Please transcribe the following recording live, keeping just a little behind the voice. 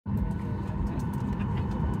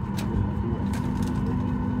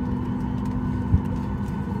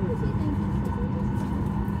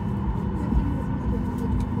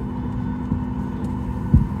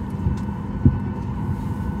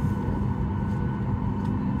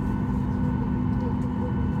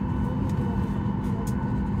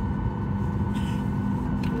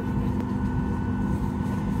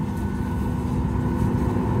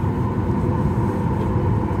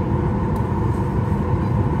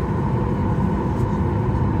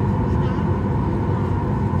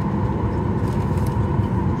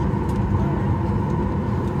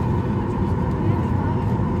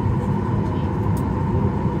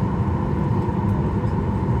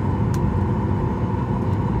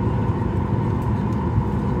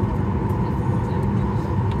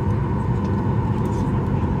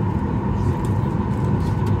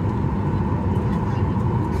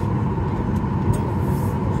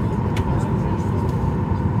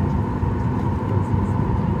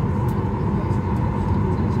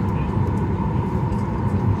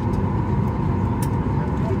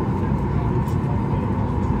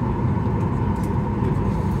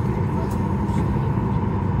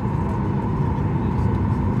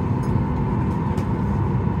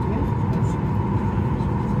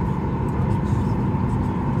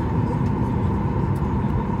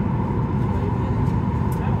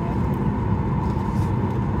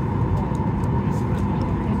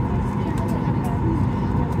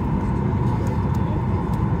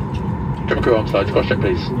Crew on flight, cross check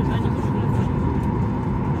please.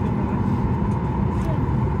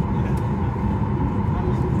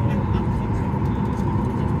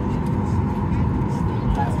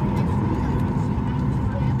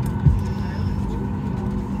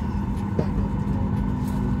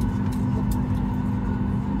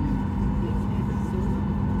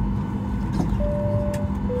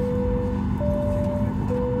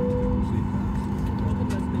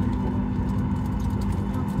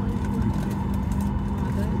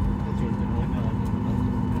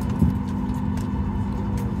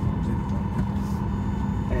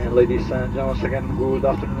 Ladies and gentlemen, once again, good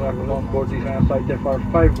afternoon. Welcome on board this Ryanair flight FR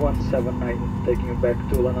 5179, taking you back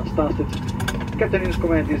to London Stansted. Captain in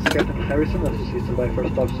command is Captain Harrison, assisted by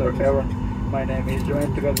First Officer Aaron. My name is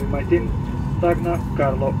Joanne, together with my team, Tagna,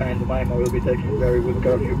 Carlo and Maima will be taking very good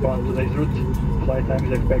care of you on today's route. Flight time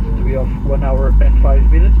is expected to be of 1 hour and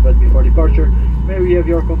 5 minutes, but before departure, may we have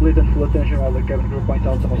your complete and full attention while the cabin crew point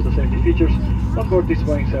out some of the safety features on board this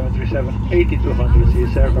Boeing 737-8200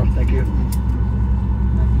 CS aircraft. Thank you.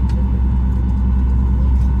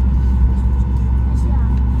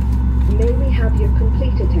 May we have your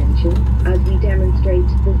complete attention as we demonstrate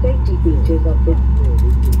the safety features of this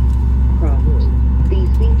craft.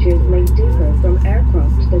 These features may differ from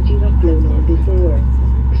aircraft that you have flown on before.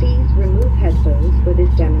 Please remove headphones for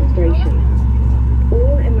this demonstration.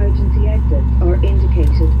 All emergency exits are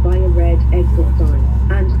indicated by a red exit sign,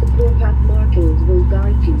 and the floor path markings will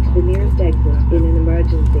guide you to the nearest exit in an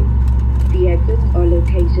emergency. The exits are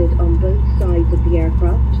located on both sides of the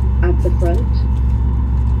aircraft, at the front,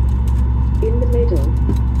 in the middle,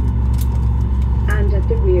 and at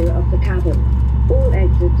the rear of the cabin. All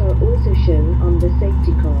exits are also shown on the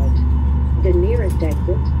safety card. The nearest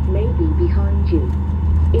exit may be behind you.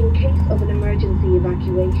 In case of an emergency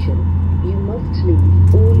evacuation, you must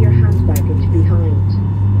leave all your hand baggage behind.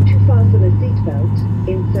 To fasten a seatbelt,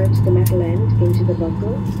 insert the metal end into the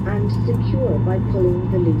buckle and secure by pulling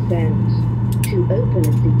the loose end. To open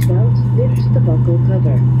a seatbelt, lift the buckle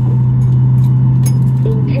cover.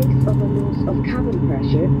 In case of a loss of cabin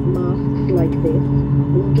pressure, masks like this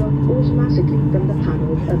will drop automatically from the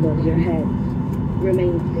panels above your heads.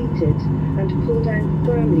 Remain seated and pull down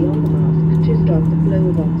firmly on the mask to stop the flow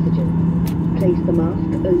of oxygen. Place the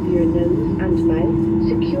mask over your nose and mouth,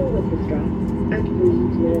 secure with the strap, and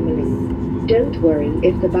breathe normally. Don't worry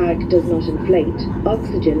if the bag does not inflate,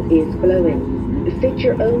 oxygen is flowing. Fit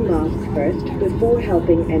your own mask first before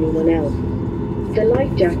helping anyone else. The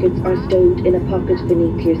life jackets are stowed in a pocket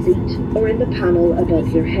beneath your seat or in the panel above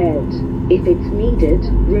your head. If it's needed,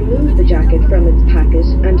 remove the jacket from its packet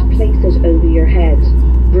and place it over your head.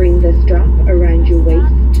 Bring the strap around your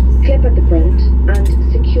waist, clip at the front, and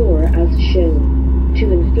secure as shown.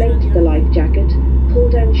 To inflate the life jacket, pull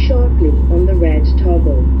down sharply on the red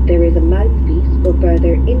toggle. There is a mouthpiece for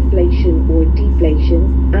further inflation or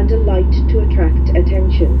deflation and a light to attract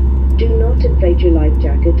attention. Do not inflate your life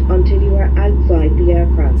jacket until you are outside the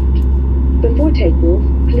aircraft. Before takeoff,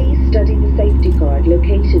 please study the safety card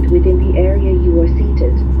located within the area you are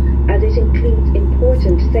seated, as it includes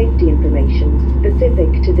important safety information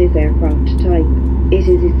specific to this aircraft type. It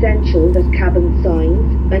is essential that cabin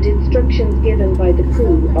signs and instructions given by the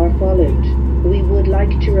crew are followed. We would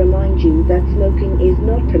like to remind you that smoking is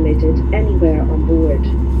not permitted anywhere on board.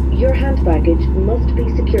 Your hand baggage must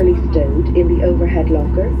be securely stowed in the overhead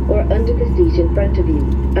locker or under the seat in front of you,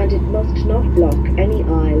 and it must not block any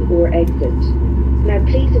aisle or exit. Now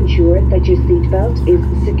please ensure that your seatbelt is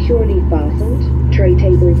securely fastened, tray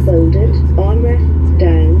table folded, armrests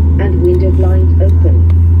down, and window blinds open.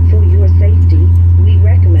 For your safety, we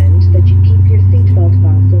recommend that you keep your seatbelt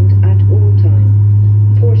fastened at all times.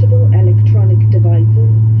 Portable electronic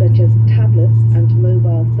devices such as tablets and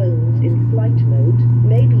mobile phones in flight mode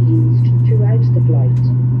may be used throughout the flight.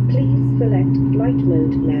 Please select flight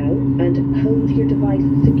mode now and hold your device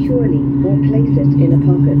securely or place it in a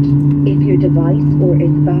pocket. If your device or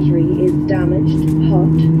its battery is damaged,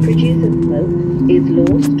 hot, produces smoke, is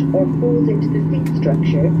lost or falls into the seat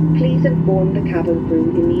structure, please inform the cabin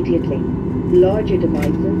crew immediately. Larger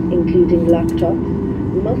devices, including laptops,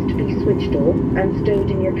 must be switched off and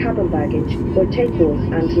stowed in your cabin baggage for takeoff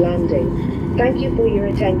and landing. Thank you for your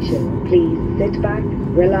attention. Please sit back,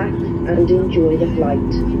 relax, and enjoy the flight.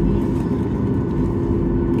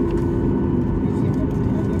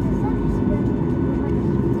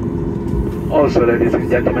 Also, ladies and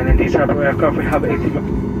gentlemen, in this type of aircraft we have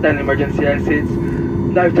 10 emergency exits.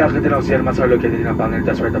 Life jacket and oxygen masks are located in a panel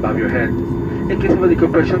just right above your head. In case of a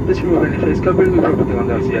decompression, please remove any face covering before putting on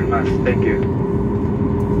the oxygen mask. Thank you.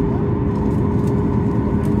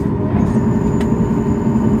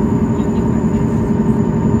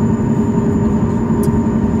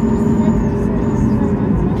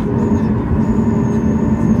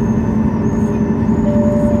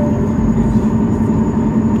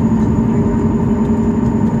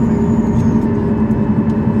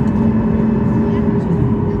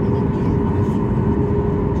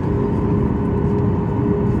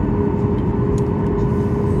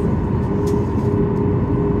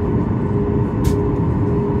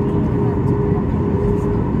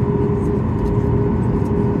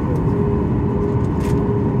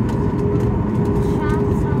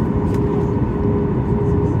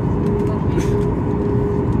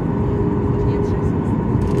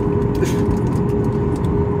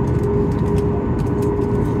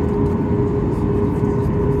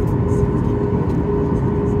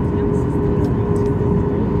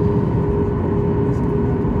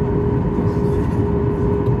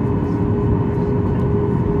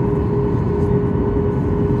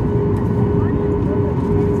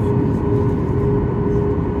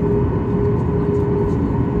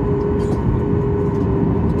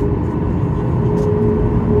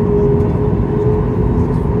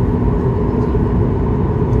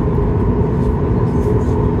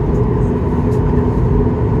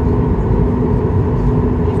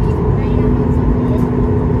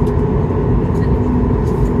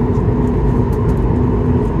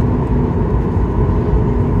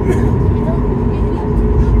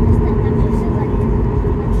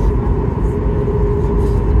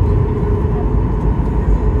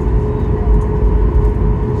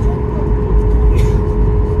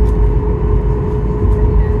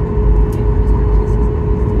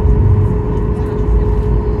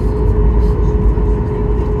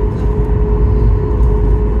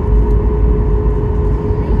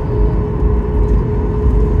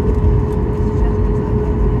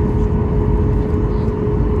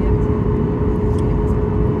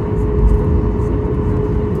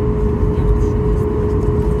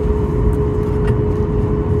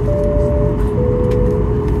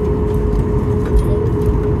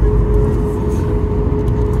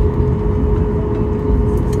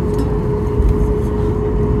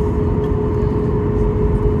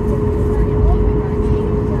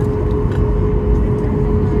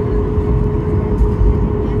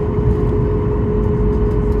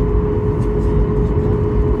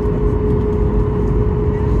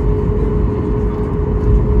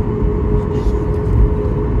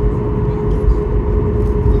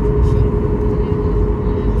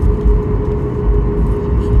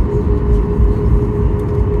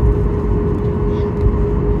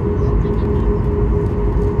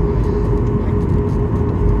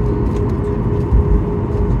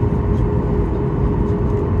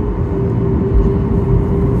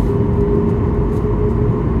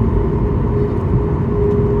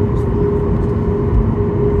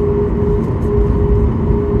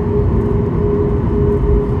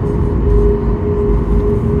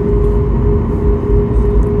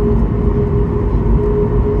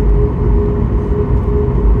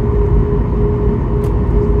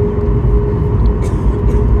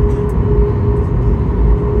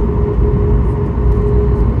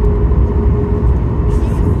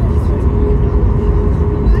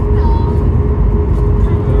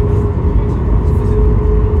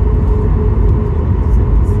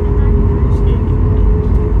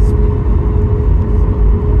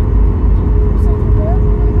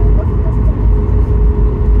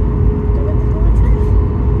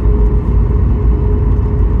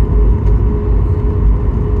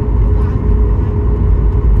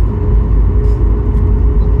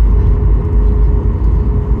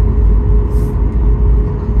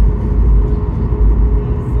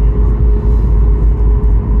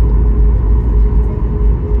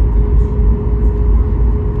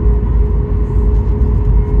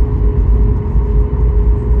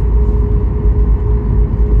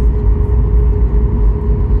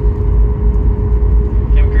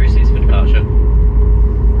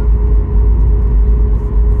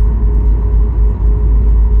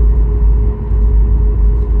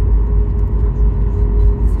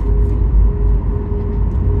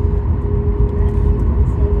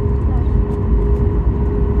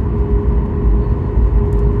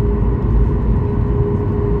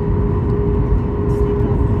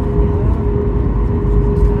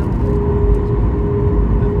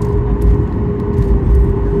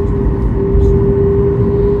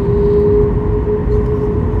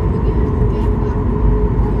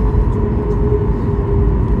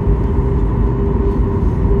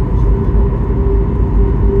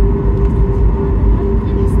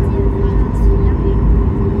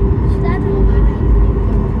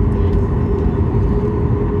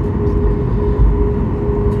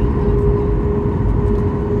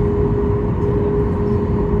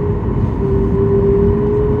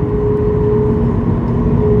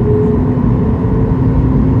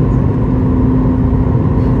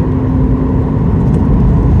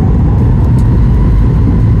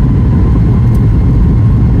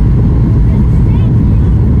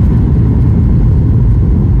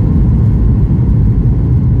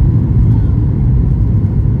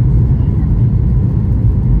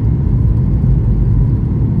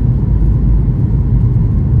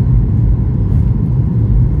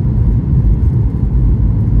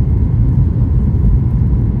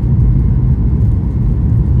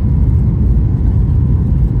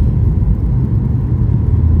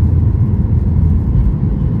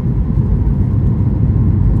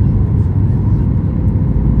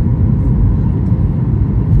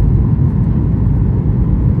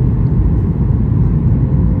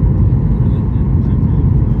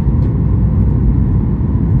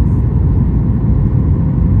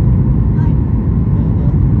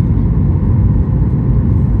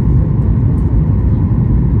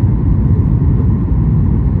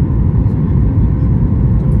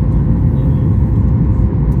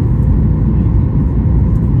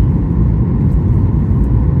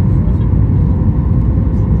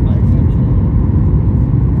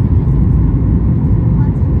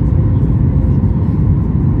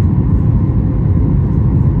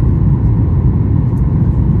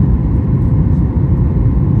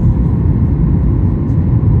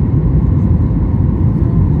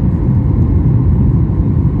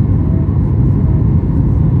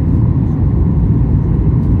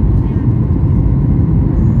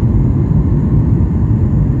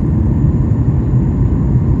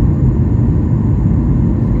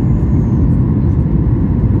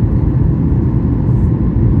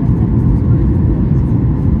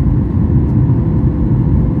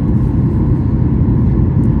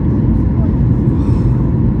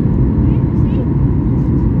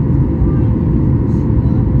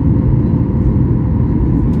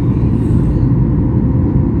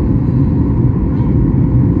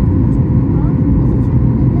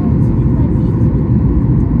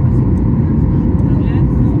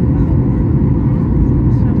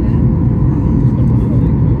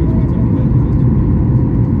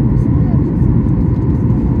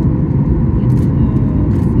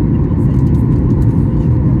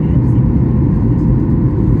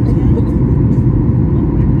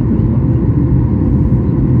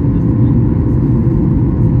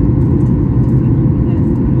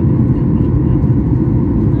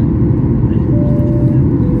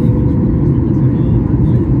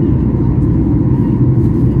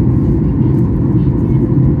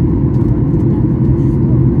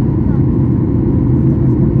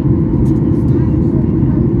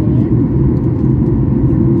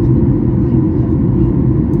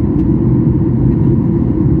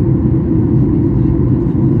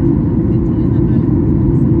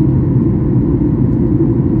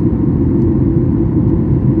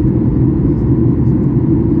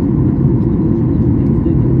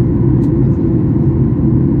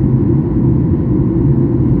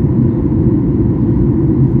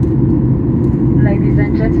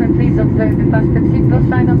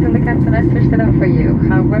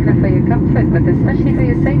 only for your comfort, but especially for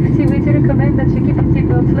your safety, we do recommend that you keep your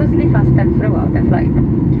seatbelts loosely fastened throughout the flight.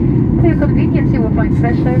 For your convenience, you will find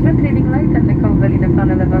fresh soap, cleaning light, and the cover in the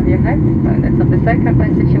panel above your head. Toilets on the second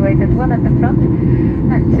are situated, one at the front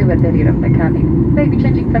and two at the rear of the cabin. Baby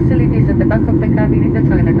changing facilities at the back of the cabin in the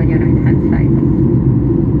toilet on your right-hand side.